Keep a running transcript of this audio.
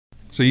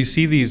So you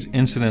see these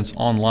incidents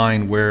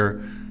online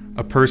where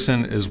a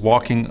person is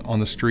walking on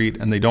the street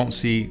and they don't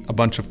see a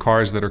bunch of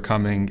cars that are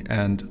coming,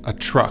 and a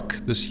truck,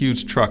 this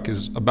huge truck,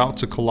 is about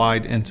to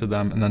collide into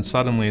them, and then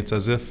suddenly it's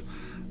as if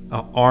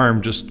an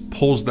arm just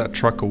pulls that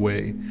truck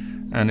away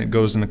and it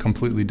goes in a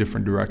completely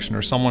different direction.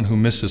 Or someone who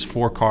misses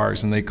 4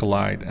 cars and they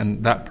collide,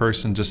 and that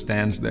person just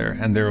stands there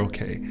and they're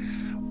okay.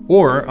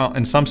 Or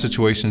in some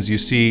situations you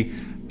see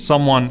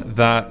someone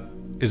that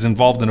is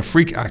involved in a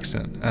freak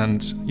accident,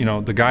 and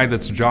the guy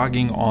that's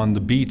jogging on the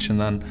beach,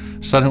 and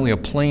then suddenly a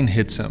plane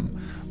hits him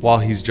while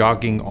he's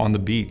jogging on the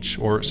beach,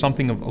 or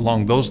something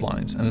along those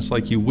lines. And it's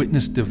like you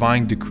witness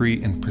divine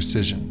decree and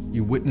precision.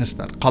 You witness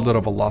that qadr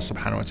of Allah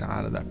subhanahu wa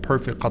ta'ala, that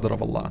perfect qadr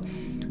of Allah.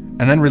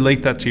 And then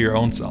relate that to your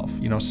own self.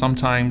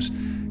 Sometimes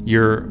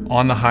you're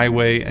on the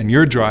highway and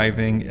you're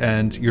driving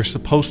and you're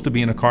supposed to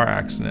be in a car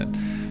accident.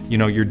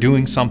 You're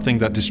doing something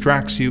that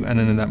distracts you, and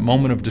then in that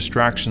moment of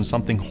distraction,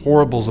 something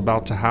horrible is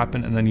about to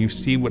happen, and then you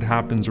see what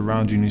happens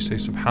around you and you say,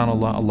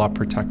 SubhanAllah, Allah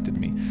protected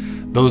me.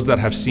 Those that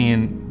have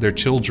seen their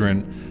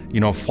children,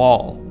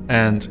 fall,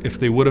 and if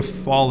they would have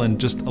fallen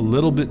just a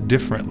little bit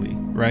differently,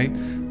 right,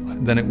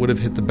 then it would have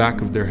hit the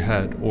back of their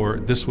head, or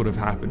this would have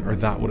happened, or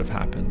that would have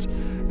happened,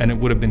 and it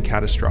would have been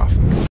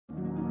catastrophic.